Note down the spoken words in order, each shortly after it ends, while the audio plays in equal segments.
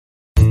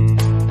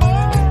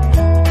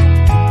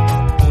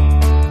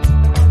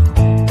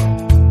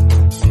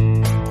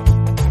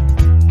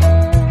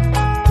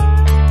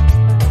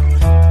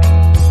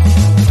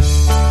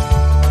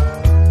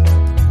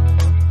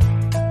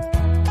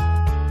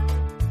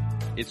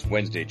It's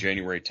Wednesday,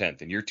 January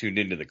 10th, and you're tuned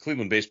into the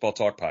Cleveland Baseball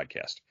Talk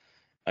podcast.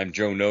 I'm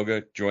Joe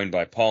Noga, joined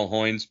by Paul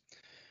Hoynes.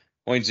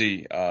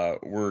 Hoynesy,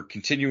 we're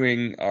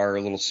continuing our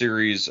little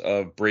series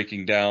of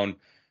breaking down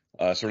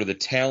sort of the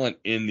talent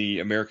in the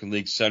American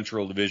League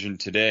Central Division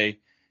today.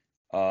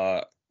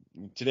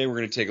 Today we're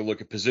going to take a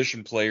look at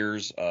position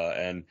players,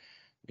 and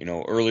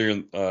earlier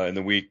in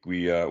the week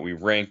we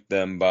ranked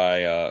them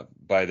by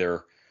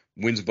their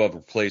wins above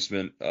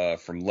replacement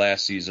from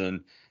last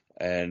season.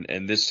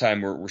 And this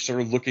time we're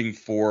sort of looking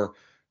for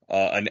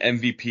an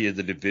MVP of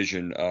the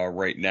division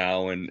right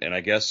now. And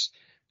I guess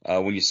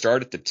when you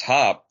start at the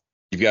top,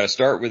 you've got to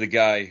start with a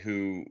guy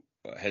who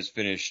has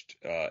finished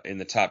in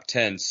the top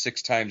 10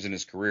 6 times in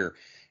his career,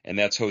 and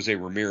that's José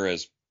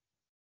Ramírez.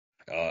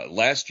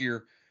 Last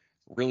year,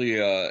 really,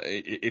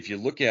 if you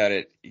look at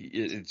it,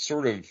 it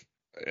sort of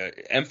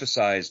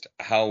emphasized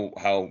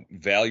how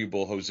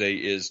valuable José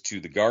is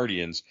to the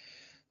Guardians.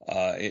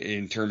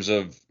 In terms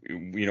of,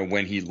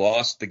 when he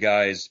lost the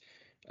guys,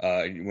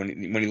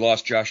 when he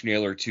lost Josh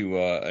Naylor to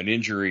an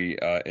injury,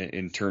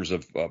 in terms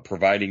of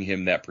providing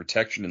him that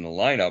protection in the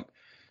lineup,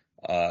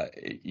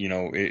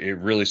 it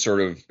really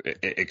sort of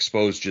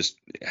exposed just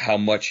how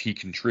much he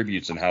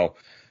contributes and how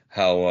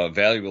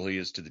valuable he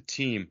is to the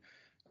team.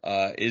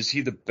 Is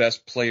he the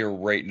best player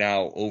right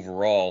now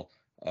overall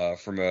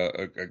from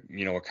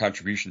a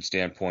contribution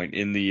standpoint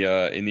in the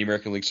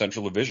American League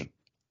Central Division?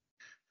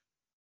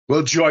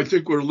 Well, Joe, I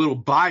think we're a little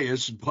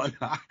biased, but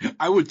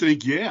I would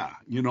think, yeah.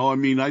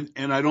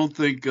 I don't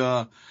think,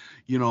 I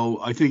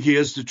think he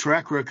has the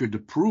track record to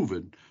prove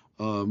it.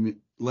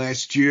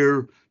 Last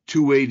year,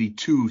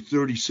 282,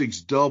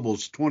 36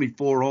 doubles,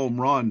 24 home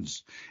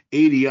runs,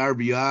 80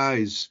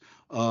 RBIs,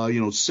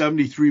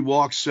 73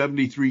 walks,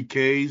 73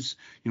 Ks.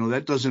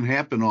 That doesn't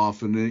happen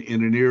often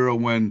in an era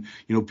when,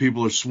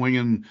 people are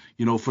swinging,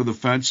 for the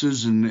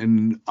fences,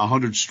 and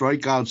 100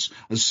 strikeouts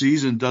a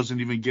season doesn't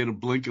even get a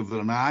blink of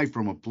an eye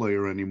from a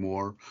player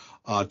anymore.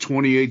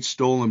 28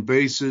 stolen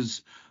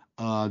bases,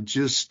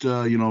 just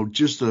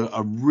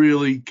a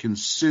really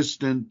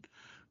consistent,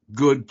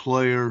 good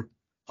player.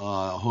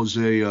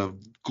 Jose,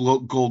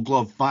 Gold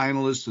Glove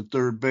finalist at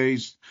third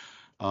base,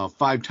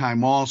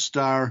 5-time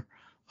All-Star.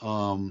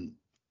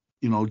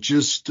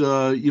 This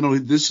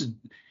is,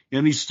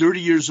 and he's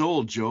 30 years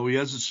old, Joe. He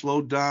hasn't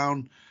slowed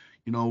down,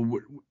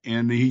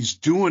 and he's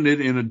doing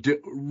it in a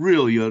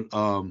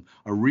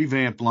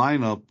revamped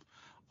lineup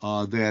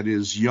that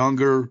is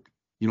younger,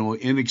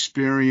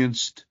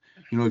 inexperienced,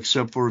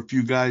 except for a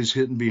few guys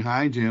hitting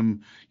behind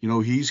him.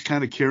 He's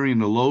kind of carrying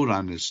the load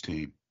on this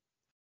team.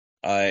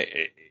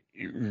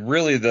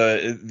 Really,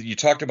 you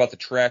talked about the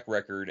track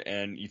record,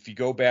 and if you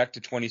go back to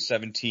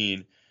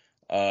 2017,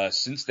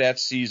 since that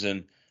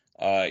season,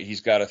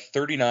 he's got a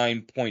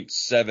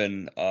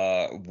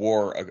 39.7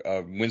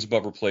 WAR, wins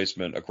above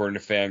replacement, according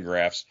to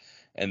Fangraphs,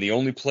 and the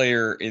only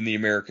player in the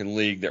American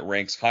League that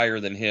ranks higher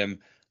than him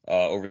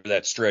over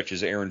that stretch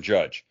is Aaron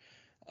Judge.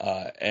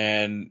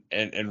 And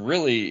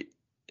really,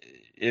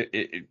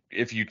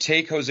 if you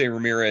take José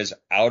Ramírez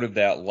out of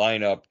that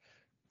lineup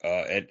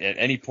at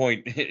any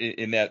point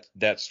in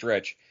that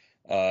stretch,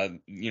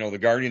 the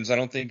Guardians, I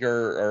don't think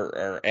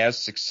are as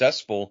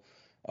successful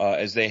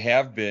as they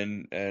have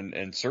been,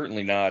 and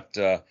certainly not,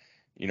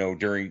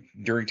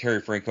 during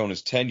Terry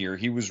Francona's tenure.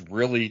 He was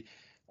really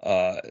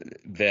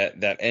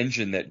that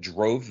engine that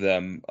drove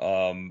them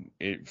from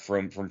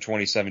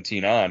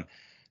 2017 on.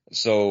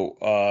 So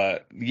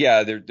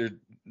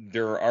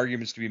there are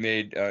arguments to be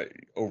made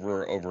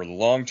over the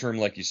long term,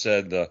 like you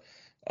said, the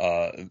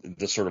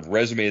sort of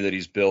resume that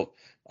he's built,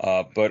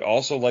 but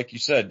also, like you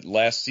said,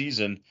 last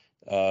season,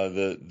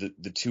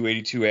 the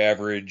 282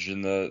 average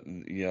and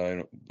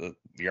the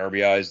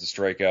RBIs, the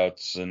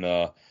strikeouts,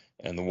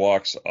 and the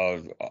walks,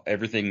 of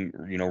everything,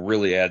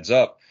 really adds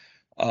up.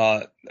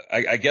 I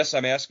guess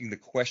I'm asking the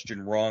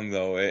question wrong,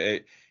 though.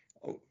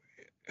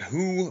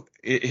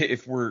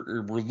 If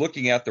we're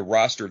looking at the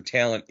roster of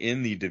talent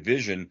in the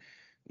division,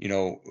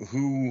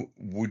 who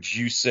would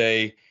you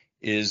say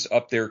is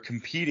up there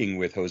competing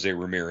with José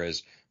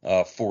Ramírez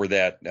for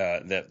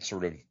that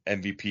sort of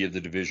MVP of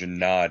the division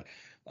nod?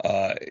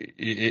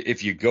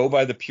 If you go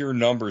by the pure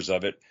numbers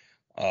of it,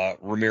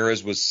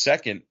 Ramírez was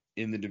second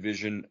in the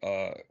division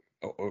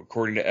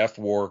according to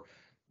FWAR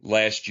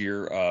last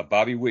year.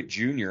 Bobby Witt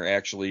Jr.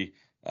 actually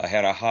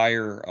had a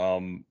higher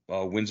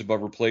wins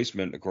above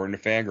replacement according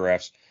to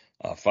Fangraphs,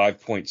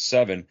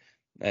 5.7,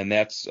 and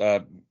that's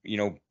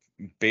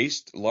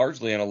based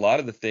largely on a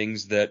lot of the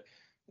things that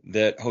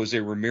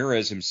José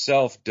Ramírez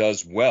himself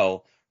does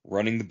well,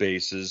 running the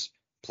bases,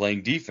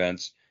 playing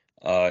defense.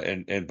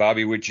 And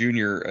Bobby Witt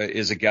Jr.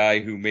 is a guy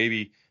who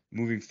maybe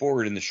moving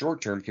forward in the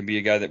short term can be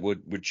a guy that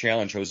would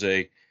challenge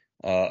Jose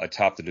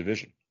atop the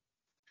division.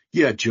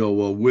 Yeah,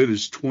 Joe. Witt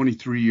is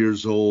 23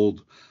 years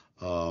old,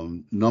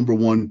 number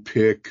one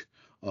pick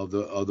of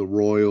the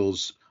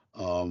Royals.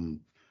 He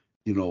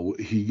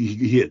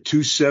hit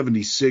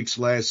 276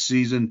 last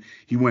season.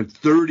 He went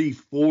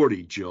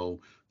 30-40,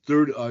 Joe.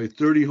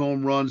 30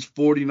 home runs,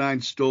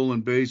 49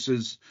 stolen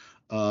bases.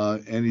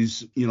 And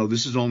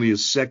this is only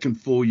his second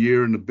full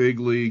year in the big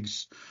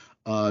leagues.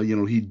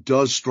 He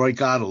does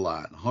strike out a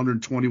lot,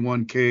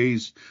 121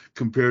 Ks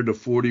compared to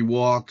 40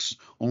 walks,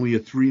 only a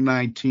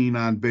 319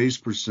 on base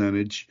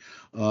percentage.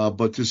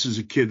 But this is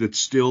a kid that's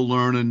still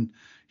learning.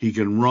 He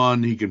can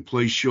run. He can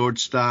play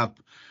shortstop.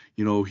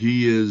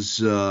 He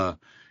is. I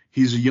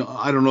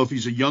don't know if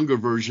he's a younger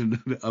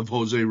version of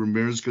Jose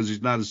Ramirez because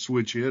he's not a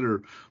switch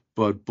hitter,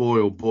 but boy,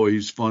 oh boy,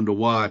 he's fun to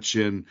watch.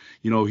 And,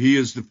 he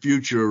is the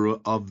future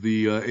of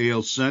the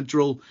AL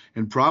Central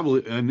and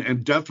probably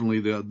and definitely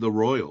the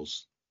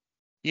Royals.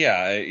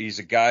 Yeah, he's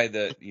a guy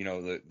that,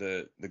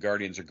 the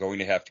Guardians are going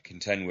to have to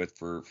contend with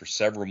for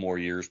several more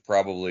years.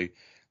 Probably,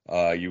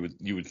 you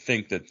would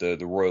think that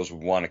the Royals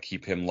would want to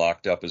keep him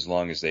locked up as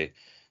long as they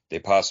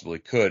possibly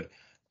could.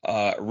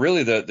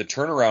 Really, the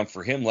turnaround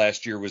for him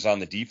last year was on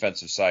the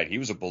defensive side. He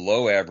was a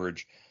below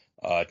average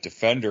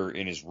defender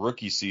in his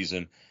rookie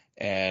season,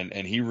 and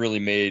he really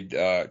made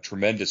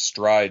tremendous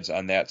strides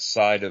on that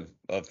side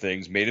of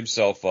things. Made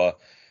himself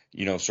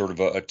sort of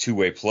a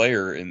two-way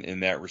player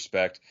in that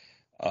respect.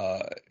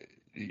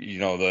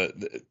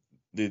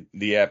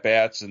 The at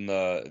bats and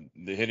the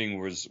hitting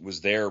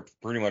was there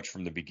pretty much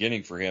from the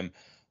beginning for him.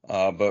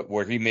 But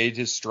where he made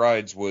his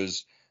strides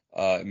was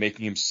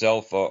making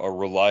himself a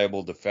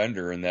reliable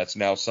defender, and that's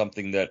now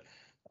something that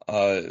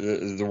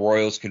the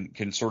Royals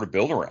can sort of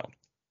build around.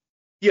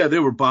 Yeah, they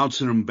were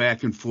bouncing him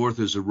back and forth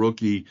as a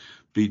rookie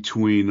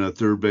between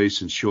third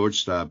base and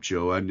shortstop,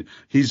 Joe. And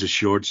he's a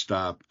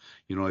shortstop.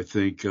 I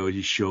think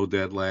he showed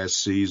that last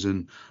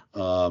season.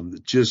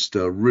 Just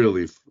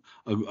really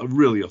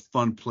a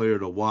fun player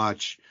to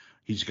watch.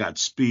 He's got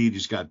speed.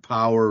 He's got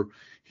power.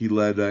 He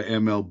led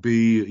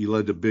MLB. He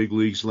led the big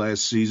leagues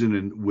last season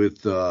and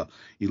with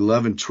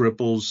 11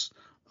 triples,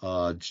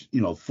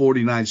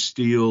 49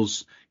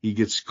 steals. He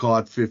gets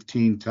caught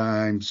 15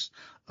 times.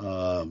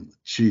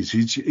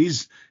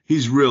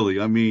 He's really.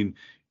 I mean,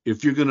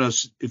 if you're gonna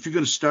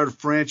start a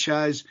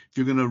franchise, if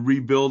you're gonna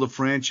rebuild a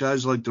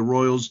franchise like the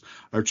Royals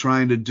are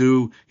trying to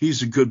do,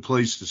 he's a good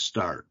place to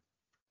start.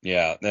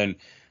 Yeah, and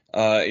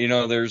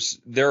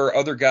there are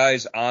other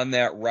guys on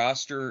that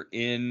roster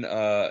in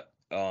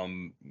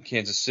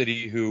Kansas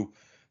City who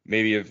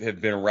maybe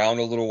have been around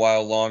a little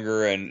while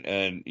longer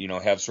and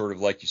have sort of,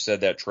 like you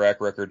said, that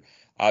track record.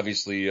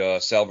 Obviously,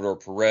 Salvador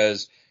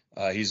Perez,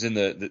 he's in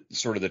the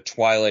sort of the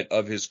twilight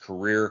of his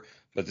career,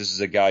 but this is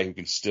a guy who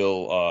can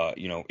still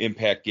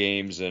impact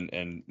games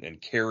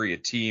and carry a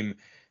team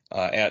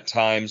at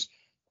times.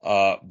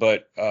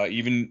 But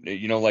even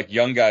like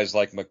young guys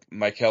like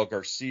Michael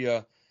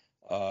Garcia.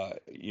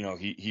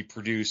 He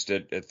produced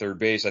at third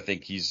base. I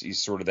think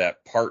he's sort of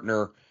that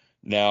partner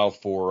now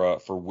for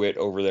Witt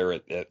over there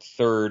at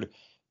third,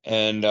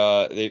 and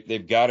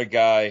they've got a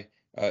guy.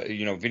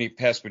 Vinny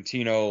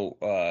Pasquantino,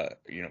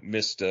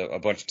 missed a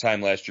bunch of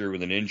time last year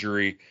with an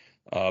injury,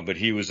 but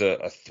he was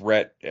a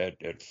threat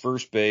at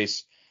first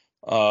base.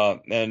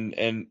 And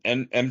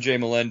MJ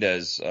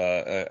Melendez,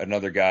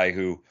 another guy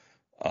who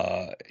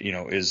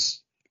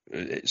is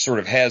sort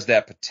of has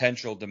that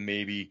potential to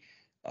maybe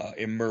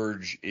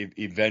emerge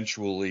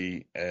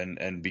eventually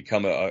and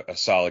become a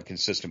solid,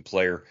 consistent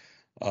player.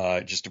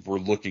 Just if we're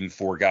looking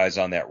for guys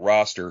on that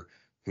roster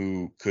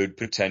who could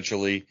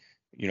potentially,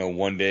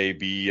 one day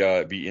be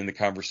in the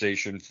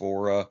conversation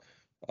for,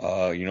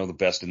 the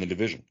best in the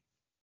division.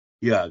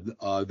 Yeah,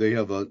 they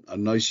have a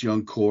nice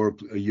young core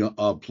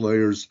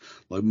players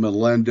like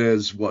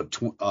Melendez.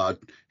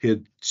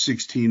 Hit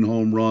 16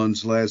 home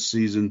runs last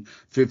season,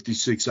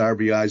 56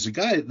 RBIs. A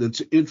guy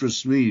that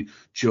interests me,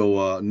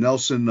 Joe,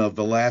 Nelson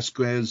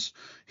Velasquez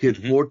hit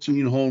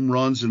 14 home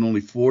runs in only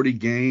 40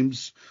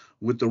 games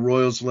with the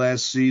Royals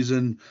last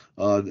season.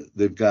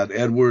 They've got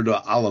Edward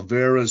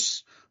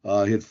Olivares.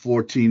 Hit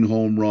 14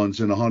 home runs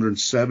in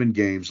 107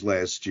 games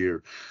last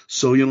year.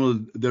 So,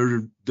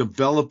 they're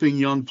developing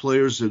young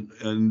players,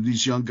 and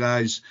these young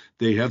guys,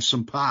 they have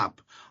some pop.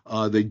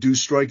 They do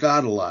strike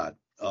out a lot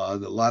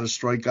of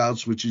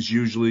strikeouts, which is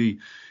usually,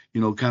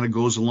 kind of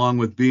goes along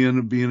with being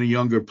a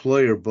younger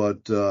player.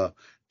 But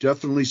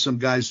definitely some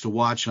guys to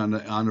watch on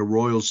the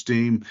Royals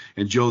team.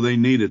 And, Joe, they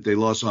need it. They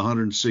lost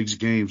 106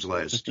 games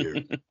last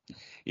year.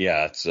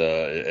 Yeah, it's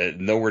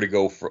nowhere to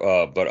go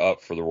but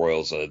up for the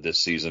Royals this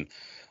season.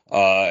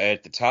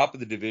 At the top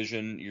of the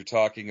division, you're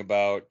talking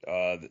about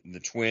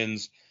the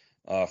Twins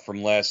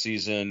from last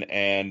season,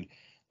 and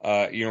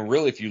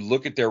really, if you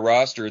look at their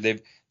roster,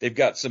 they've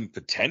got some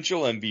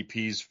potential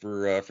MVPs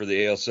for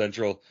the AL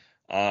Central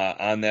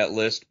on that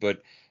list,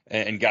 but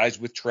and guys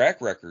with track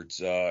records.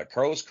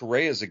 Carlos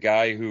Correa is a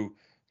guy who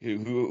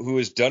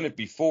has done it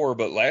before,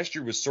 but last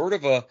year was sort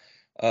of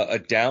a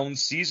down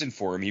season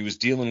for him. He was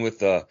dealing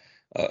with a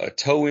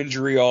toe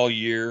injury all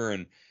year,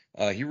 and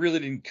he really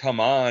didn't come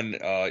on,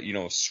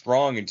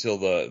 strong until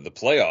the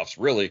playoffs,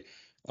 really,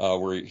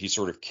 where he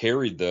sort of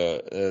carried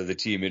the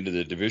team into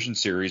the division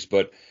series.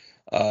 But,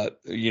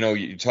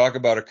 you talk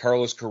about a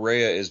Carlos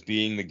Correa as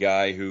being the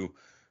guy who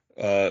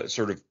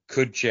sort of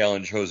could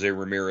challenge Jose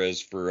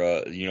Ramirez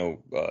for,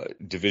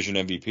 division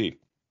MVP.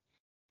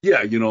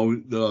 Yeah,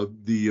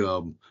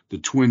 the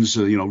Twins,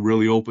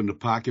 really opened the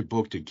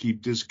pocketbook to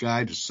keep this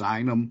guy, to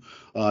sign him.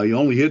 He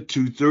only hit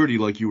 230,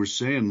 like you were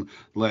saying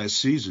last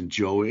season,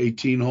 Joe.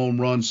 18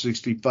 home runs,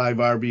 65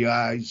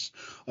 RBIs.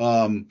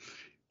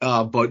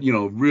 But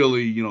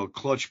really,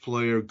 clutch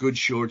player, good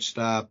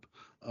shortstop.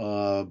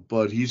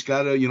 But he's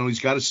got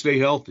to stay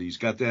healthy. He's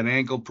got that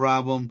ankle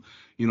problem.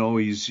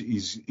 He's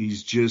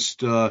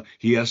just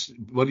he has,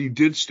 but he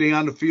did stay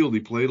on the field.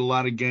 He played a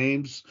lot of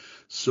games.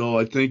 So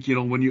I think,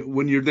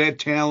 when you're that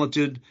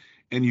talented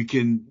and you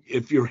can,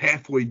 if you're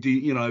halfway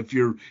deep, if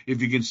you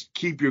can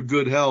keep your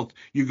good health,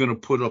 you're going to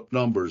put up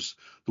numbers.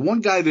 The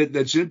one guy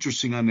that's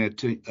interesting on that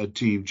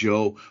team,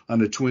 Joe, on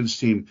the Twins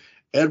team,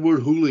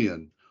 Edward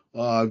Julian,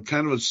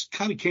 kind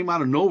of came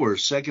out of nowhere.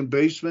 Second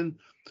baseman,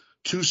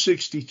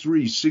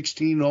 263,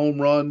 16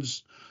 home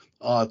runs,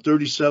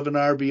 37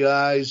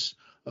 RBIs.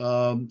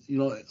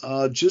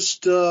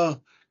 Just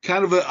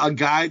kind of a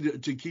guy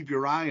to keep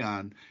your eye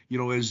on,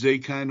 as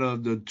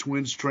the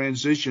Twins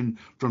transition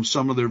from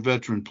some of their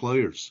veteran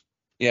players.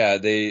 Yeah,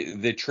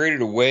 they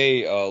traded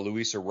away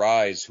Luis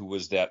Arraez, who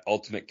was that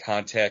ultimate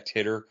contact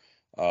hitter,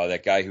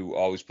 that guy who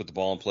always put the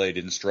ball in play,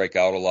 didn't strike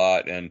out a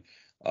lot, and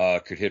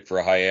could hit for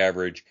a high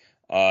average.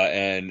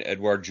 And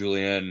Edouard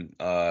Julien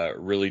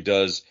really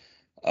does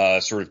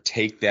sort of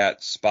take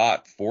that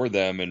spot for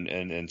them,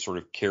 and sort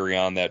of carry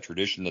on that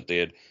tradition that they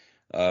had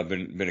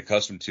been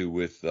accustomed to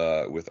with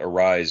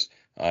Arraez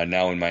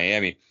now in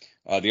Miami.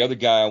 The other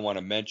guy I want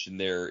to mention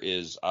there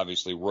is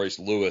obviously Royce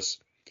Lewis,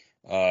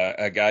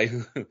 a guy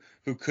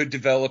who could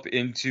develop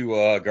into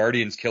a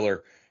Guardians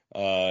killer.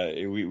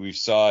 We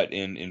saw it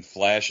in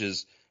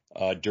flashes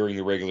during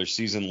the regular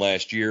season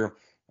last year.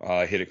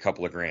 Hit a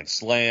couple of grand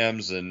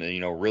slams, and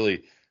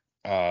really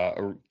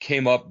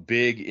came up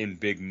big in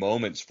big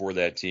moments for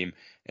that team.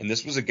 And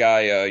this was a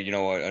guy,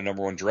 a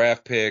number one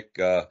draft pick,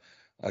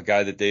 a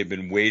guy that they've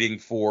been waiting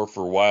for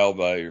a while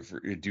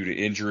due to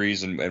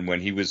injuries, and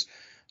when he was,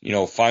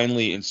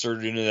 finally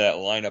inserted into that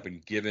lineup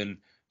and given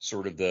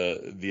sort of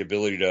the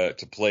ability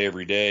to play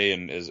every day,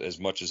 and as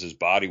much as his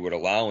body would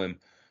allow him,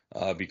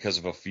 because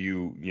of a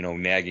few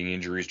nagging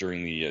injuries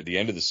during the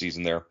end of the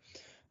season there.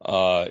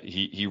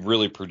 He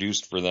really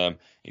produced for them.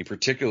 He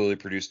particularly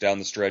produced down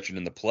the stretch and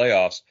in the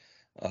playoffs.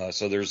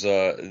 So there's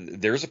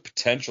a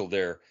potential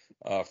there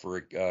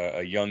for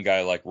a young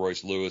guy like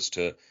Royce Lewis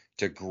to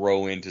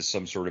grow into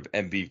some sort of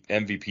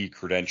MVP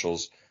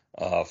credentials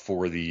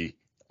for the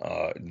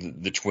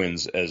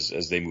Twins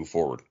as they move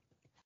forward.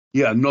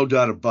 Yeah, no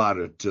doubt about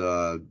it.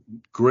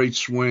 Great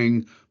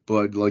swing,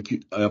 but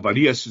but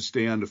he has to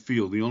stay on the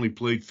field. He only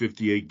played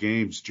 58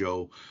 games,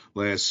 Joe,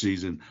 last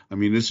season. I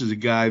mean, this is a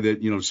guy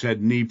that has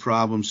had knee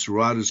problems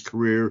throughout his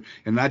career,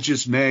 and not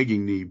just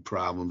nagging knee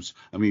problems.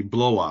 I mean,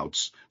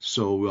 blowouts.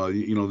 So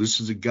this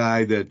is a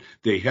guy that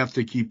they have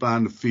to keep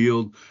on the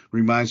field.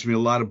 Reminds me a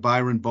lot of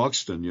Byron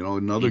Buxton.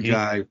 Another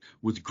guy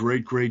with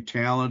great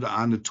talent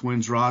on the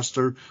Twins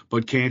roster,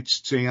 but can't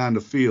stay on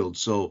the field.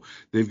 So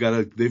they've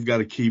got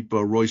to keep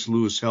Royce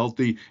Lewis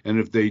healthy, and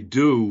if they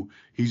do,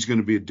 he's going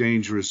to be a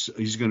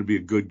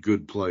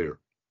good player.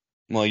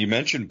 Well, you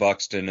mentioned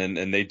Buxton,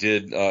 and they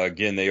did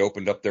again. They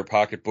opened up their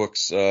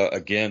pocketbooks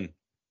again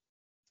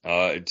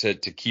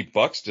to keep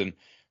Buxton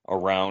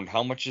around.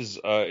 How much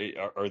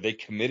are they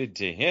committed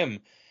to him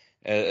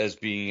as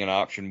being an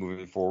option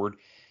moving forward?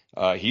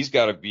 He's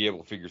got to be able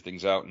to figure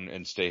things out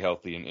and stay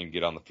healthy and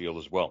get on the field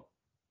as well.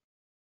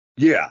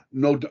 Yeah,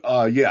 no,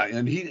 yeah,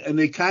 and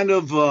they kind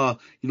of,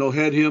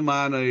 had him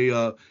on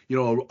a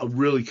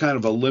really kind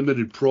of a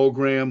limited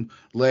program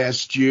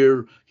last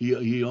year.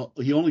 He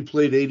only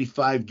played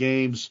 85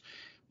 games,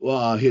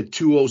 hit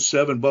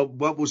 207, but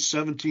what was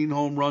 17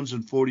 home runs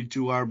and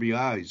 42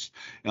 RBIs.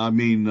 I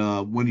mean,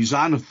 when he's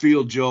on the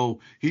field,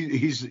 Joe, he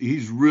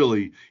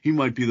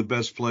might be the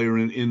best player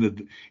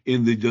in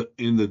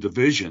the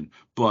division,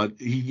 but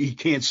he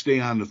can't stay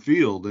on the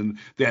field, and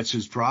that's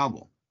his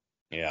problem.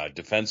 Yeah,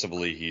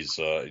 defensively he's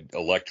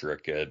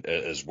electric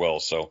as well.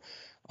 So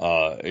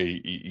that's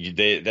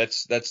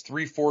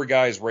 3-4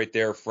 guys right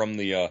there from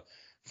the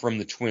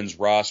Twins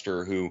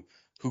roster who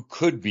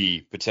could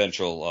be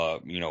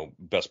potential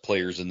best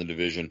players in the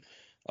division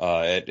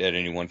at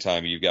any one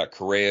time. You've got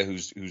Correa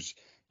who's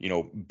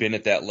been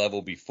at that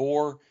level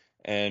before,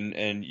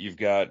 and you've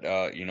got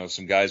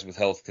some guys with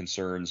health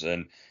concerns,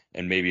 and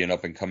maybe an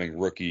up and coming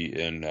rookie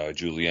in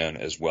Julien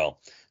as well.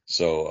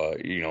 So,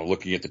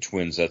 looking at the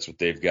Twins, that's what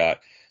they've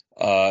got.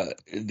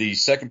 The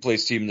second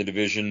place team in the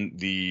division,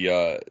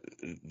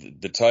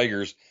 the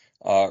Tigers,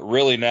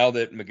 really now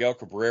that Miguel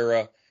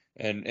Cabrera,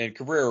 and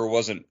Cabrera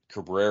wasn't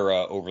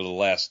Cabrera over the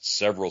last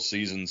several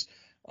seasons,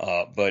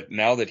 but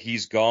now that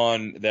he's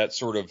gone, that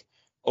sort of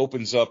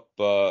opens up,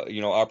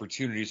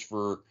 opportunities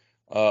for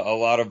a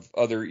lot of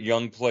other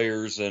young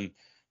players. And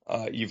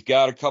you've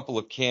got a couple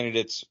of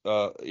candidates,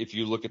 if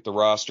you look at the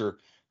roster,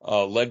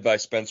 led by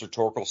Spencer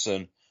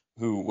Torkelson,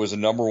 who was a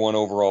number one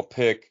overall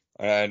pick,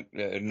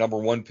 number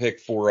one pick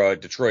for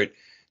Detroit,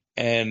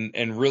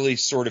 and really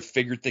sort of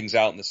figured things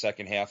out in the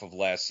second half of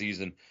last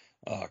season,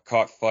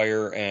 caught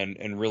fire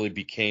and really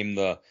became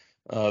the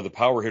the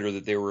power hitter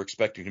that they were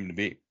expecting him to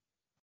be.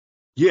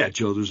 Yeah,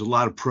 Joe, there's a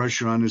lot of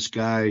pressure on this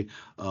guy.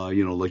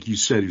 Like you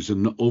said, he was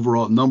an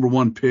overall number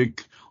one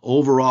pick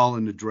overall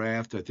in the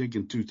draft, I think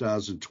in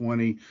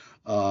 2020.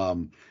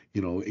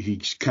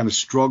 He kind of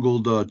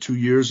struggled 2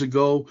 years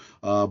ago,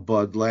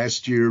 but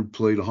last year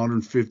played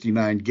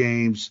 159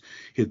 games,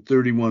 hit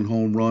 31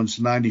 home runs,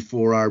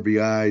 94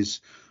 RBIs,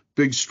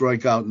 big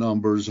strikeout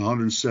numbers,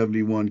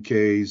 171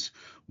 Ks.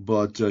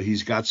 But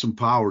he's got some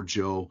power,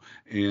 Joe,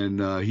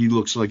 and he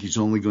looks like he's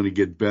only going to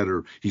get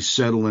better. He's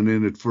settling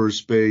in at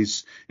first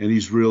base, and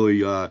he's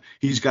really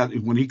he's got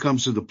when he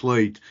comes to the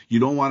plate, you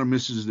don't want to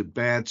miss his at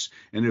bats.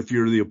 And if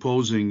you're the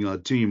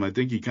opposing team, I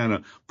think he kind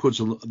of puts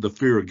the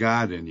fear of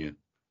God in you.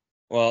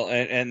 Well,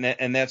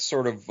 and that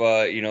sort of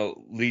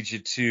leads you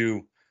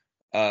to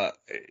uh,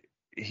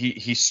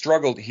 he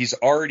struggled. He's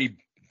already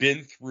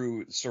been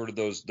through sort of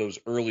those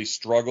early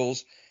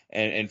struggles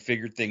and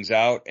figured things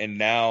out, and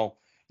now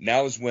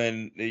is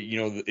when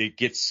it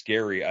gets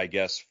scary, I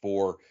guess,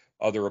 for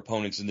other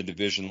opponents in the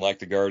division like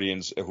the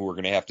Guardians, who are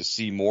going to have to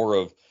see more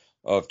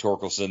of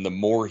Torkelson. The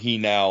more he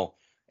now,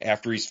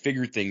 after he's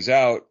figured things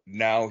out,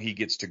 now he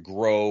gets to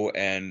grow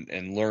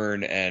and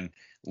learn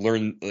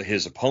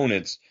his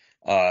opponents.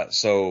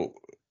 So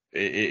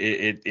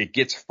it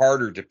gets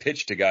harder to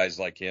pitch to guys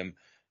like him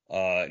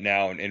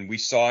now, and we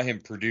saw him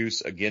produce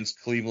against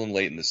Cleveland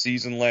late in the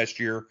season last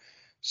year.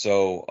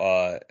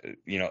 So,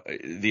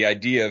 the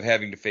idea of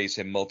having to face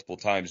him multiple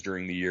times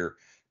during the year,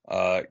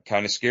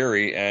 kind of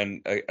scary.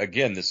 And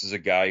again, this is a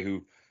guy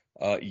who,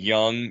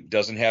 young,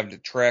 doesn't have the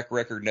track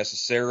record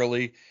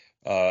necessarily,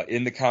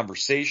 in the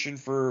conversation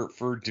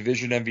for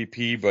division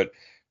MVP, but,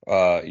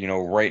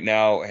 right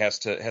now has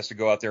to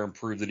go out there and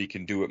prove that he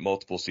can do it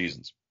multiple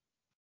seasons.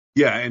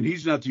 Yeah, and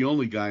he's not the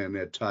only guy on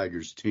that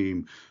Tigers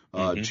team,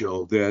 Mm-hmm.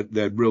 Joe,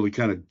 that really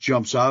kind of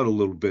jumps out a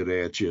little bit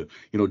at you.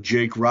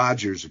 Jake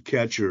Rogers, a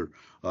catcher,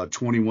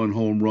 21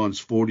 home runs,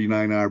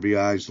 49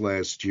 RBIs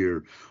last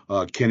year.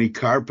 Kenny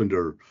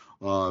Carpenter,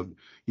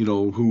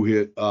 who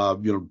hit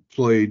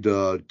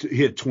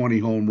 20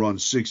 home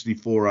runs,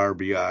 64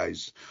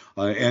 RBIs.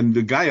 And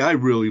the guy I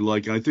really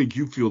like, and I think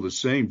you feel the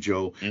same,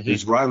 Joe, Mm-hmm.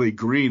 is Riley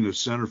Green, the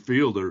center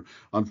fielder.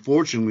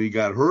 Unfortunately, he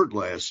got hurt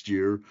last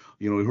year.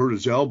 He hurt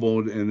his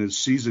elbow, and his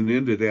season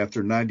ended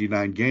after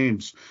 99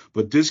 games.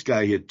 But this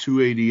guy hit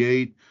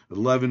 288,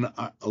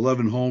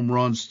 11 home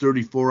runs,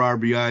 34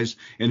 RBIs,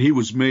 and he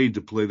was made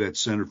to play that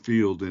center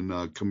field in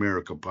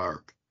Comerica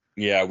Park.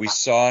 Yeah, we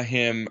saw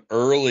him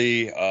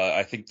early,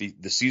 I think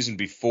the season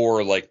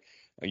before, like,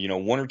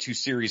 one or two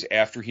series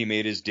after he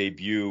made his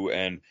debut.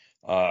 And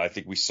I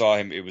think we saw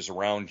him, it was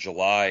around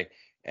July,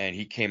 and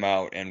he came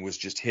out and was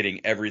just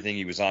hitting everything.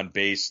 He was on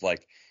base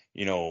like,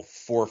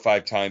 four or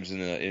five times in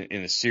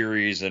the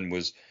series, and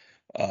was,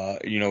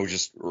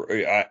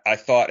 I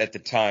thought at the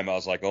time, I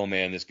was like, oh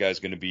man, this guy's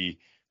going to be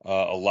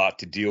a lot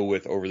to deal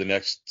with over the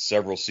next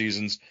several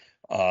seasons.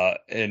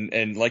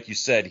 And like you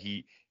said,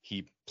 he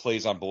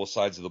plays on both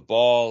sides of the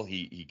ball.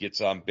 He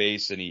gets on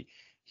base, and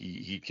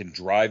he can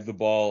drive the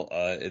ball.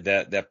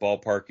 That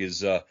ballpark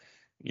is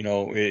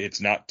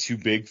it's not too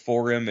big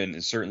for him,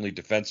 and certainly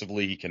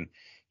defensively he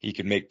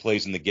can make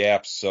plays in the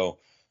gaps. So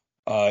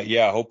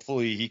yeah,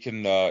 hopefully he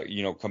can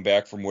come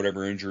back from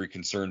whatever injury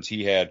concerns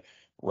he had.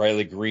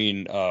 Riley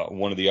Green,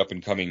 one of the up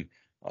and coming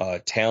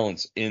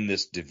talents in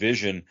this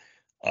division.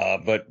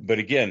 But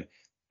again,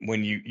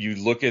 when you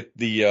look at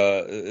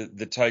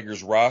the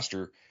Tigers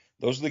roster,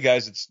 those are the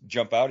guys that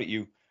jump out at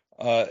you.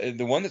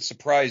 The one that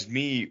surprised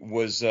me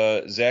was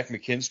Zach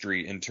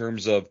McKinstry in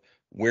terms of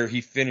where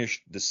he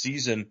finished the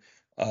season,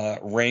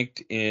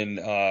 ranked in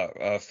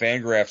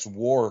Fangraphs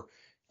WAR.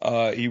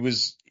 He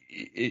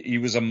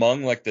was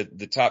among like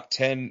the top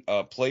 10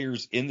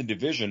 players in the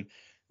division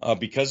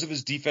because of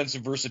his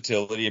defensive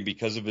versatility and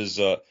because of his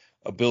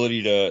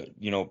ability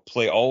to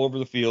play all over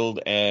the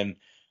field and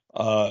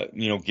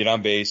get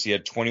on base. He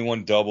had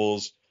 21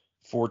 doubles,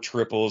 4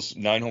 triples,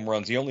 9 home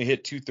runs. He only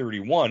hit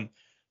 231,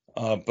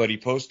 but he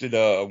posted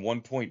a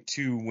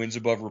 1.2 wins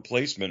above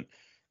replacement.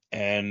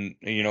 And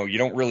you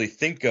don't really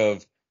think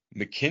of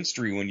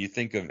McKinstry when you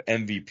think of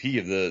MVP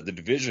of the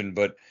division,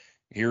 but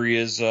here he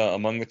is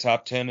among the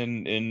top 10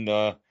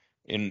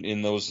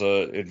 in those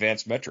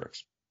advanced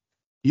metrics.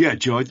 Yeah,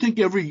 Joe, I think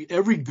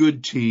every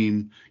good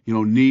team,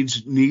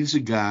 needs a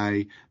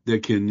guy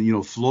that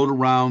can, float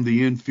around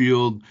the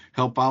infield,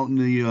 help out in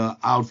the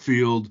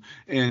outfield,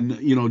 and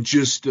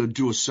just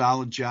do a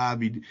solid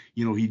job.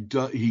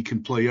 He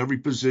can play every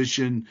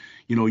position.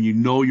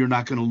 You're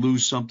not going to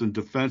lose something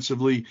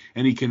defensively,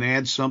 and he can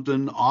add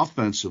something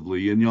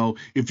offensively. And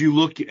if you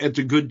look at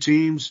the good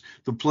teams,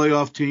 the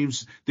playoff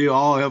teams, they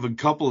all have a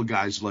couple of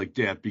guys like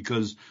that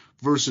because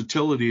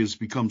versatility has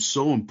become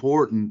so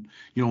important,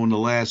 in the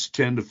last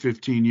 10 to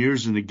 15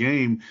 years in the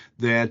game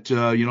that,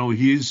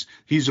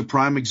 he's a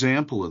prime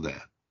example of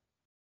that.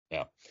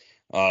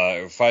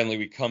 Yeah. Finally,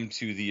 we come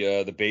to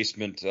the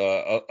basement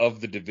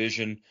of the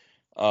division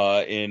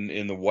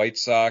in the White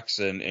Sox,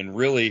 and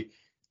really,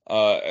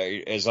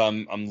 as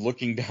I'm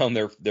looking down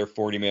their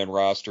 40-man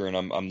roster, and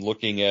I'm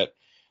looking at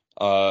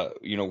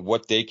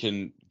what they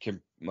can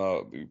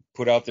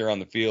put out there on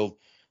the field.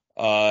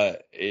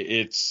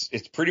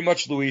 It's pretty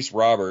much Luis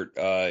Robert.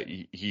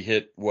 He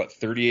hit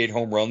 38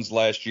 home runs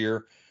last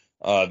year.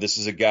 This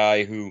is a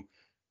guy who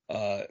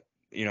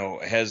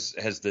has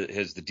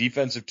the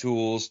defensive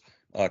tools,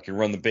 can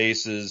run the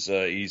bases.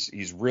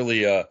 He's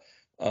really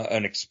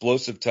an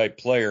explosive type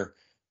player.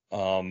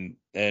 And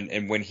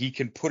when he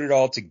can put it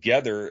all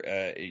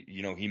together,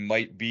 he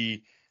might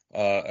be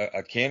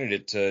a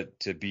candidate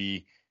to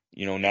be,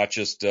 not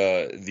just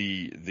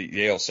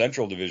the AL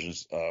Central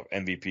Division's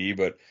MVP,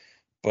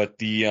 but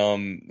the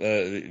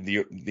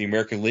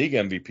American League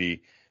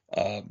MVP.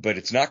 But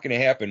it's not going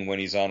to happen when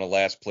he's on a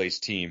last place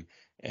team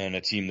and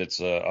a team that's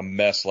a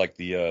mess like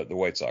the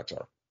White Sox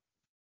are.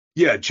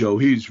 Yeah, Joe,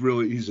 he's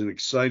an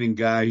exciting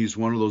guy. He's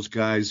one of those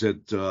guys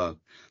that the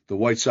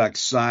White Sox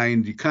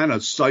signed. You kind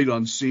of sight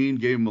unseen,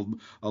 gave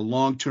him a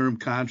long-term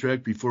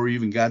contract before he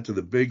even got to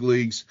the big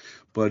leagues.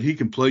 But he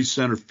can play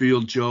center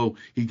field, Joe.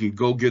 He can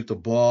go get the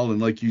ball. And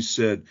like you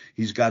said,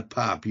 he's got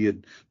pop. He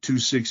had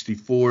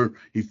 264.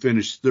 He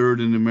finished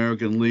third in the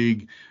American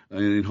League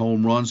in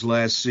home runs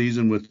last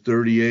season with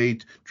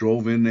 38,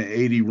 drove in the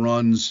 80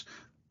 runs.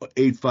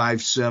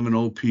 857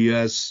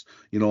 OPS.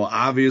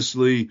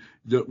 Obviously,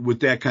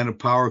 with that kind of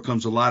power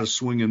comes a lot of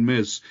swing and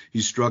miss.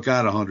 He struck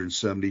out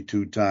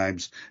 172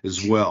 times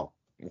as well.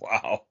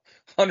 Wow,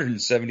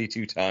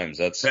 172 times.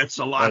 That's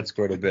a lot. That's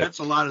quite a bit. That's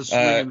a lot of swing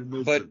and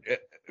miss. But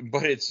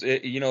it's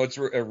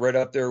right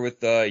up there with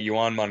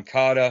Yoan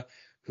Moncada,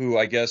 who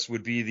I guess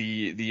would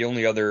be the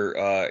only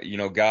other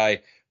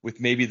guy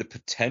with maybe the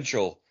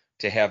potential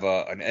to have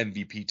an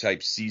MVP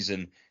type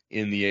season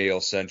in the AL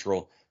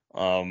Central.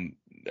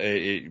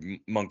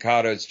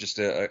 Moncada is just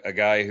a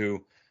guy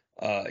who,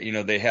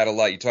 they had a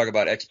lot. You talk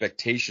about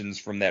expectations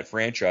from that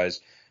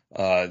franchise.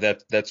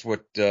 That's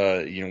what,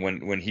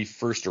 when he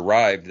first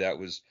arrived, that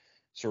was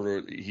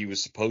he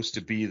was supposed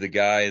to be the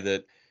guy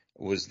that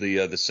was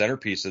the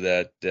centerpiece of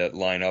that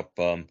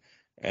lineup.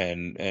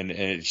 And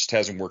it just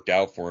hasn't worked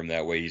out for him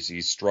that way.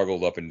 He's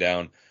struggled up and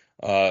down.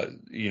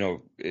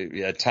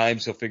 At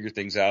times he'll figure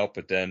things out,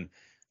 but then,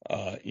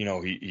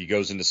 he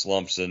goes into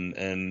slumps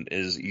and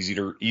is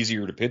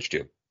easier to pitch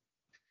to.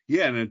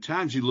 Yeah, and at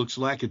times he looks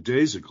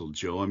lackadaisical,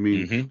 Joe. I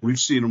mean, We've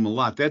seen him a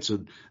lot. That's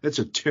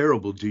a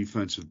terrible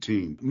defensive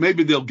team.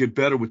 Maybe they'll get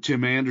better with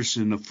Tim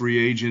Anderson, a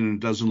free agent, and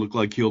it doesn't look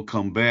like he'll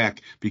come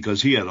back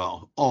because he had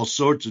all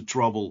sorts of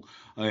trouble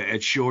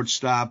at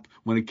shortstop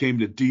when it came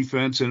to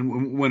defense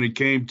and when it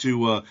came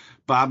to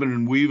bobbing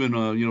and weaving,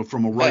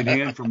 from a right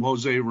hand from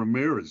Jose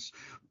Ramírez.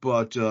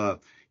 But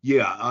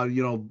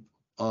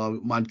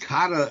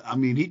Moncada, I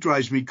mean, he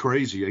drives me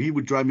crazy. He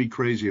would drive me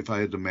crazy if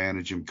I had to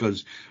manage him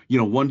because,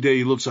 one day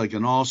he looks like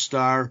an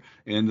all-star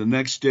and the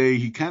next day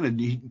he kind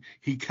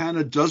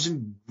of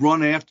doesn't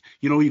run after,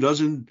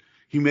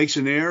 he makes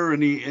an error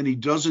and he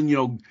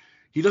doesn't,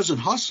 he doesn't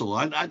hustle.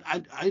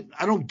 I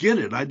don't get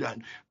it.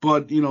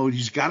 But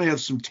he's got to have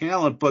some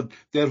talent. But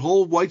that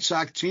whole White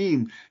Sox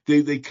team,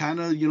 they kind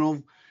of,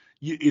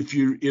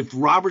 if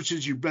Roberts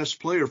is your best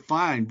player,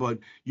 fine, but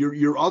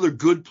your other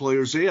good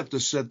players, they have to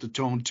set the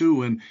tone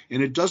too, and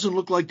it doesn't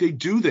look like they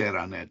do that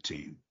on that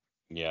team.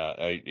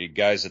 Yeah,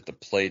 guys at the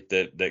plate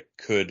that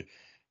could,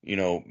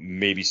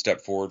 maybe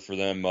step forward for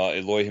them.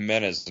 Eloy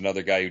Jimenez,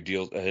 another guy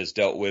who has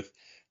dealt with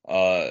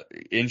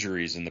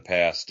injuries in the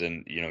past,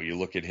 and you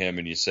look at him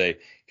and you say,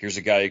 here's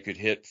a guy who could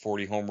hit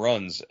 40 home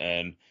runs,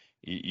 and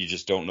you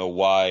just don't know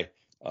why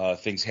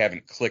things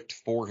haven't clicked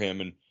for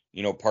him, and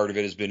part of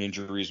it has been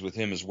injuries with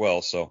him as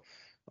well. So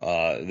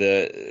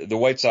the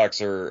White Sox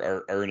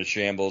are in a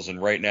shambles,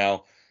 and right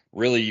now,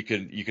 really you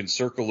can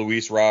circle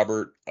Luis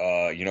Robert.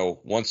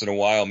 Once in a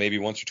while, maybe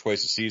once or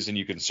twice a season,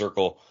 you can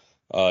circle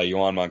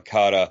Yoan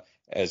Moncada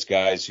as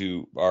guys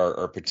who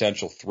are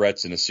potential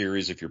threats in a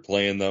series if you're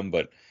playing them.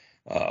 But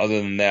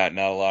other than that,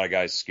 not a lot of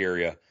guys scare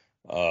you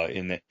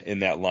in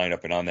that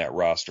lineup and on that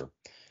roster.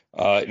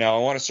 Now I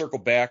want to circle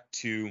back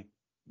to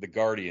the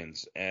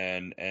Guardians,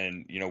 and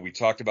we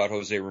talked about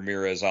Jose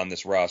Ramírez on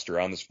this roster,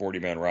 on this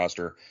 40-man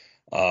roster.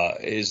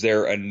 Is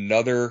there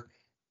another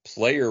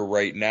player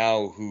right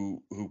now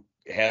who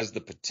has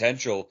the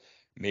potential,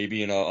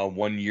 maybe in a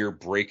 1-year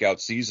breakout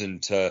season,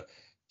 to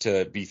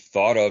be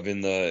thought of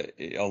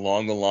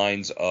along the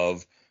lines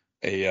of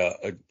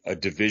a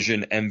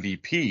division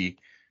MVP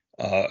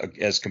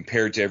as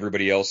compared to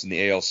everybody else in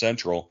the AL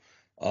Central,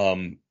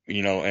 and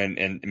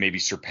maybe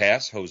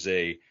surpass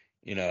Jose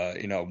in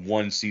a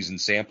one season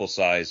sample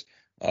size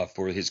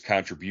for his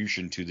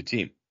contribution to the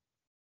team?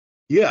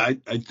 Yeah,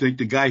 I think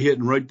the guy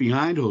hitting right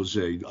behind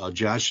Jose,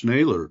 Josh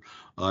Naylor,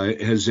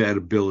 has that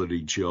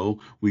ability,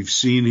 Joe. We've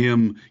seen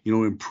him,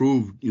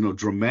 improve,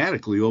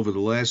 dramatically over the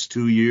last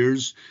 2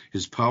 years.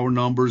 His power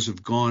numbers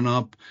have gone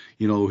up.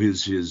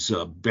 His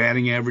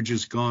batting average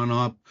has gone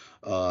up.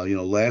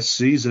 Last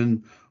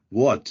season,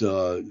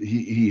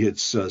 He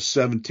hits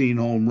 17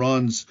 home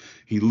runs.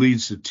 He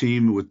leads the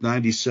team with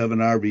 97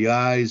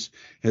 RBIs,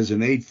 has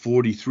an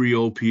 843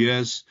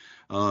 OPS,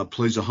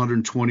 plays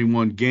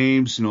 121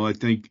 games. I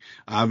think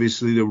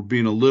obviously they were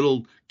being a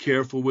little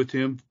careful with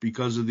him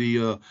because of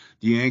the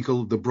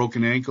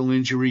broken ankle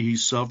injury he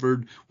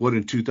suffered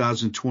in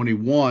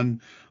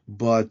 2021.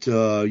 But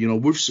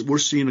we're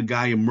seeing a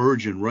guy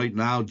emerging right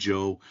now,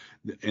 Joe,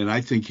 and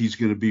I think he's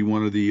going to be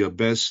one of the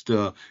best,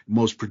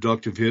 most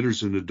productive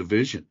hitters in the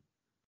division.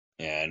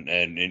 And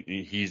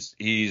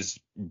he's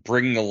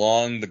bringing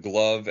along the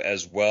glove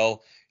as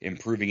well,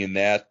 improving in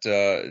that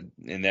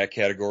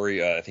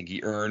category. I think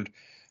he earned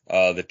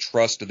the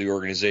trust of the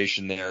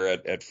organization there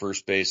at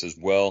first base as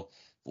well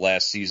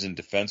last season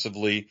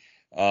defensively,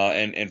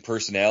 and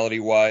personality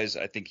wise,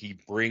 I think he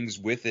brings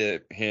with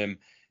him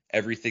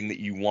everything that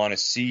you want to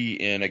see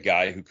in a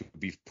guy who could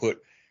be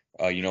put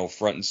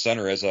front and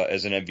center as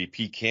an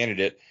MVP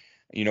candidate.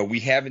 We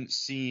haven't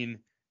seen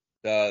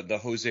the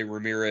Jose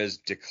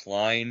Ramírez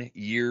decline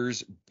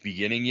years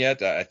beginning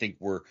yet. I think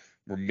we're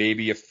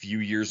maybe a few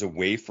years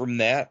away from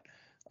that.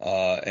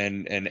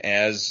 And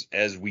as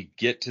we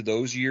get to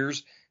those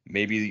years,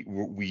 maybe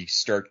we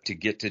start to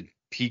get to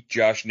peak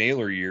Josh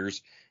Naylor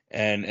years,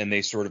 and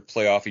they sort of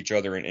play off each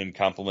other and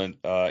complement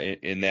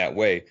in that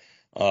way.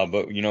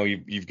 But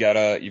you've got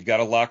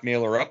to lock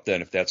Naylor up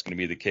then if that's going to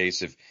be the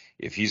case.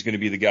 If he's going to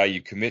be the guy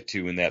you commit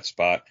to in that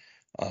spot,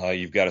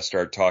 you've got to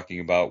start talking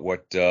about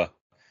what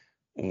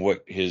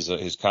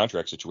his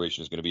contract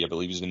situation is going to be. I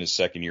believe he's in his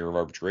second year of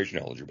arbitration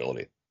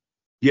eligibility.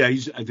 Yeah,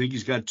 I think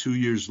he's got 2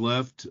 years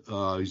left.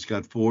 He's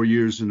got 4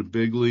 years in the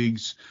big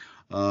leagues.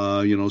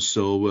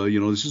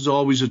 This is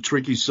always a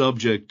tricky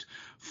subject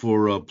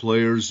for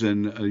players,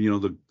 and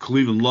the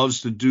Cleveland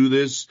loves to do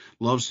this,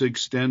 loves to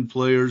extend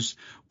players.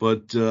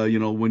 But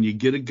when you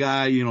get a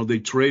guy, they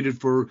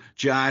traded for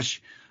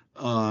Josh.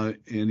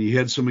 And he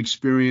had some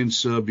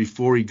experience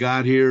before he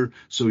got here,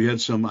 so he had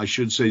some, I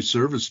should say,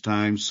 service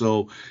time.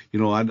 So,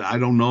 I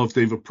don't know if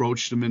they've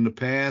approached him in the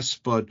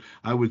past, but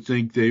I would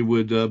think they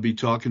would be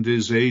talking to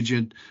his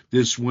agent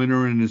this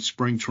winter and in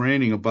spring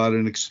training about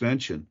an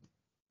extension.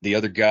 The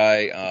other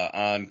guy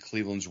on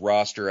Cleveland's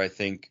roster, I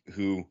think,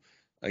 who,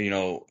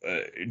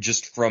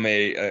 just from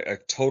a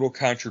total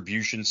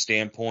contribution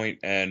standpoint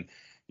and,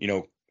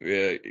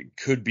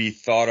 could be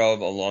thought of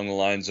along the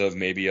lines of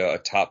maybe a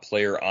top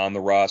player on the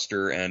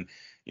roster and,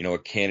 a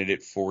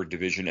candidate for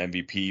division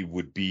MVP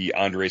would be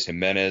Andrés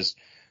Giménez.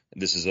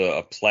 This is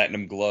a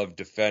platinum glove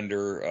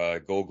defender,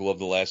 gold glove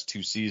the last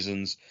 2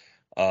 seasons.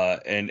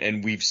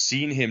 And we've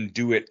seen him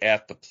do it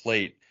at the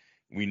plate.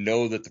 We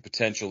know that the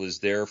potential is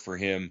there for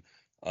him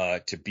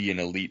to be an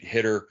elite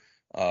hitter.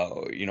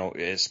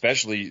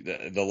 Especially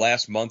the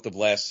last month of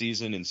last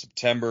season in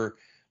September,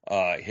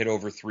 hit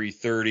over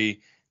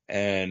 330.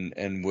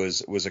 And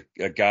was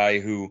a guy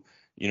who,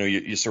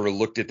 you sort of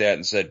looked at that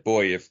and said,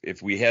 boy,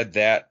 if we had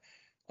that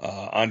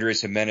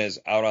Andrés Giménez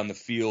out on the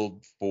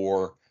field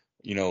for,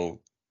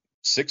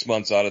 6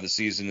 months out of the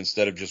season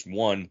instead of just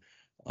 1,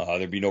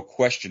 there'd be no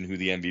question who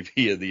the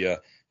MVP of the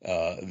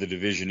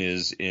division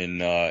is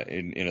in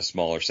a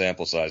smaller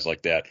sample size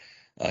like that.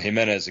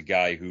 Giménez is a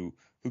guy who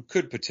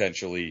could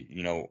potentially,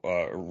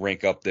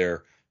 rank up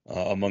there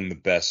among the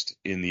best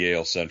in the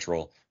AL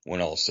Central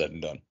when all is said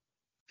and done.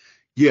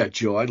 Yeah,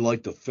 Joe, I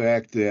like the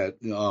fact that,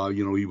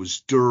 he was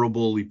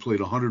durable. He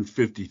played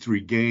 153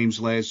 games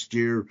last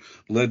year,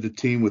 led the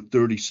team with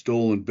 30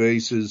 stolen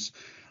bases,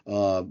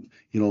 still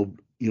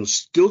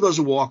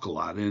doesn't walk a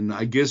lot. And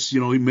I guess,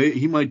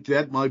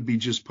 that might be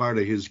just part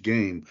of his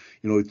game.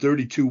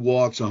 32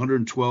 walks,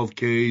 112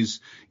 Ks,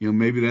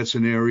 maybe that's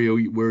an area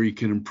where he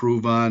can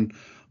improve on.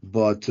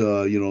 But,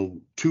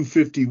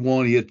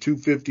 251, he had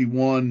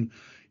 251,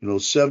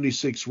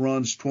 76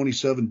 runs,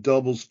 27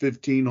 doubles,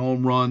 15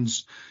 home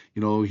runs.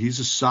 He's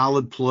a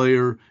solid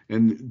player,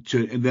 and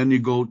then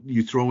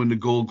you throw in the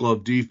Gold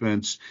Glove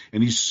defense,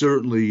 and he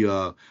certainly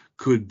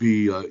could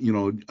be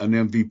an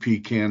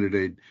MVP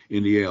candidate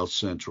in the AL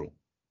Central.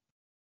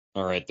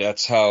 All right,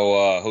 that's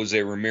how Jose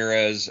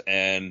Ramírez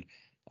and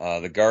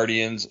the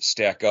Guardians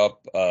stack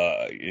up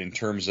in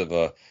terms of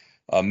a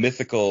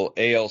mythical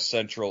AL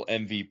Central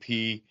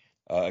MVP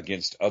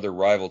against other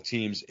rival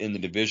teams in the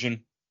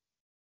division.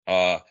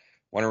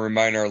 Want to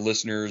remind our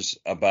listeners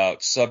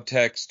about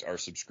Subtext, our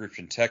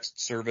subscription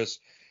text service.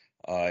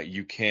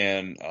 You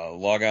can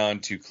log on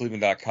to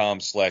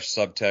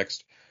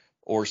cleveland.com/subtext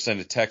or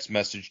send a text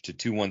message to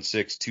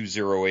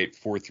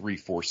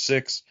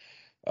 216-208-4346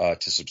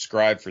 to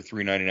subscribe for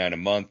 $3.99 a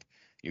month.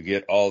 You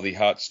get all the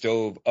hot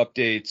stove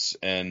updates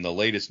and the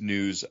latest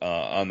news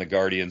on the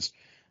Guardians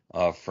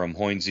from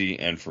Hoynesy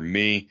and from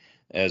me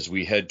as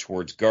we head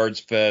towards Guards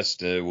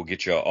Fest. We'll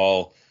get you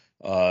all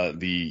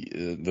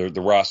the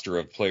roster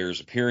of players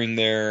appearing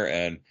there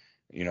and,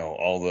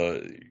 all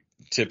the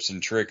tips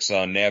and tricks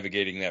on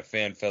navigating that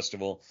fan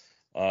festival.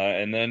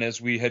 And then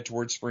as we head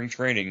towards spring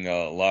training,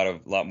 a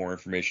lot more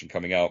information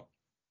coming out.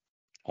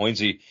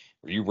 Hoynesy,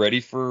 are you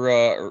ready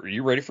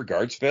for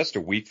Guards Fest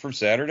a week from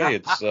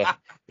Saturday?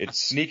 It's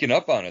sneaking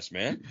up on us,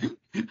 man.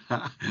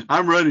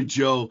 I'm ready,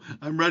 Joe.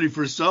 I'm ready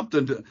for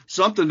something to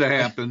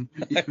happen.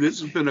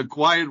 This has been a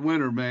quiet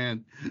winter,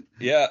 man.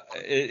 Yeah,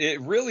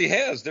 it really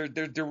has. There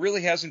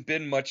really hasn't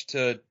been much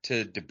to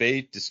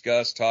debate,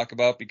 discuss, talk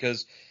about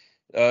because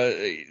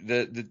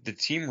the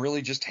team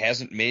really just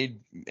hasn't made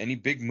any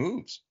big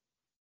moves.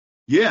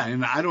 Yeah,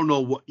 and I don't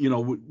know what,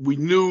 we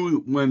knew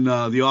when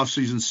the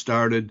offseason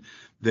started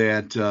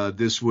that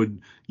this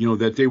would,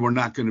 that they were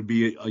not going to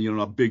be,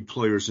 big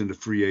players in the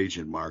free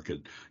agent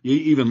market.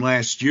 Even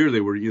last year,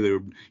 they were either,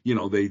 they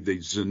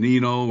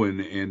Zanino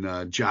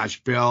and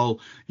Josh Bell,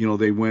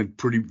 they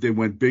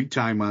went big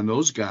time on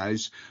those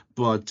guys.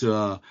 But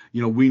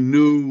we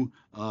knew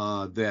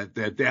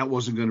that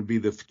wasn't going to be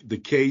the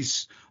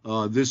case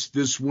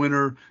this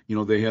winter.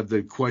 They have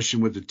the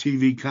question with the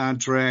TV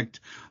contract.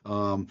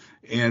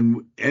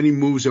 And any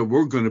moves that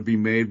were going to be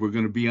made were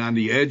going to be on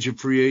the edge of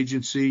free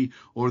agency,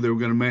 or they were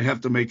going to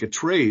have to make a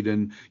trade.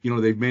 And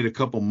they've made a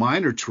couple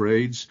minor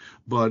trades,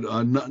 but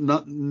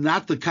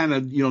not the kind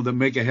of that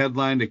make a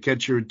headline to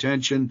catch your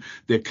attention,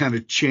 that kind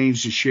of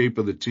change the shape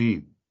of the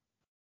team.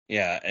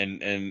 Yeah,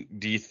 and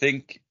do you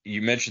think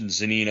you mentioned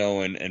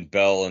Zanino and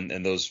Bell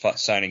and those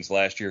signings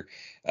last year?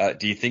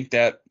 Do you think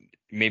that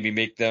maybe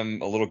make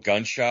them a little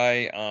gun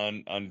shy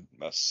on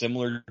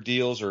similar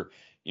deals or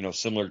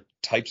similar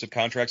types of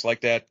contracts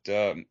like that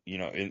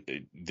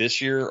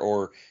this year,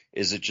 or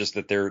is it just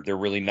that they're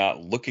really not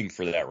looking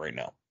for that right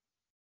now?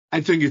 I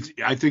think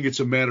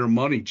it's a matter of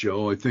money,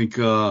 Joe. I think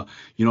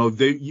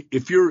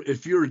if you're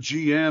a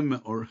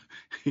GM or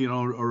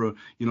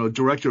a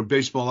director of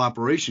baseball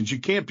operations, you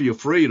can't be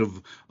afraid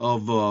of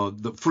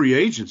the free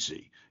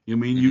agency. I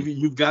mean,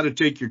 you've got to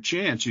take your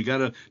chance. You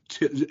got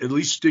to at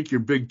least stick your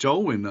big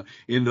toe in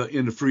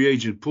the free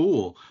agent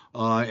pool.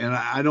 And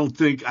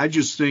I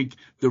just think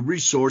the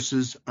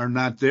resources are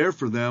not there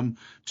for them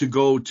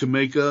to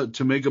make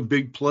a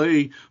big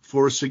play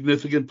for a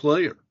significant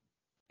player.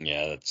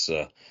 Yeah, that's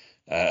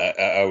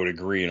I would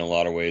agree in a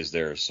lot of ways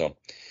there. So,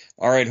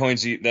 all right,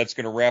 Hoynesy, that's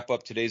going to wrap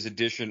up today's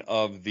edition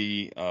of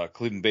the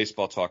Cleveland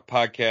Baseball Talk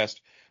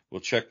podcast.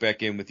 We'll check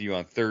back in with you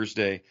on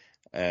Thursday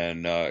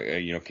and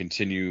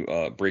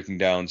continue breaking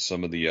down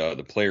some of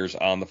the players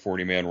on the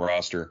 40-man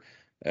roster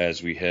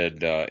as we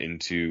head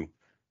into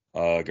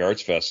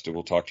Guards Fest.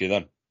 We'll talk to you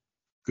then.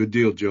 Good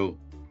deal, Joe.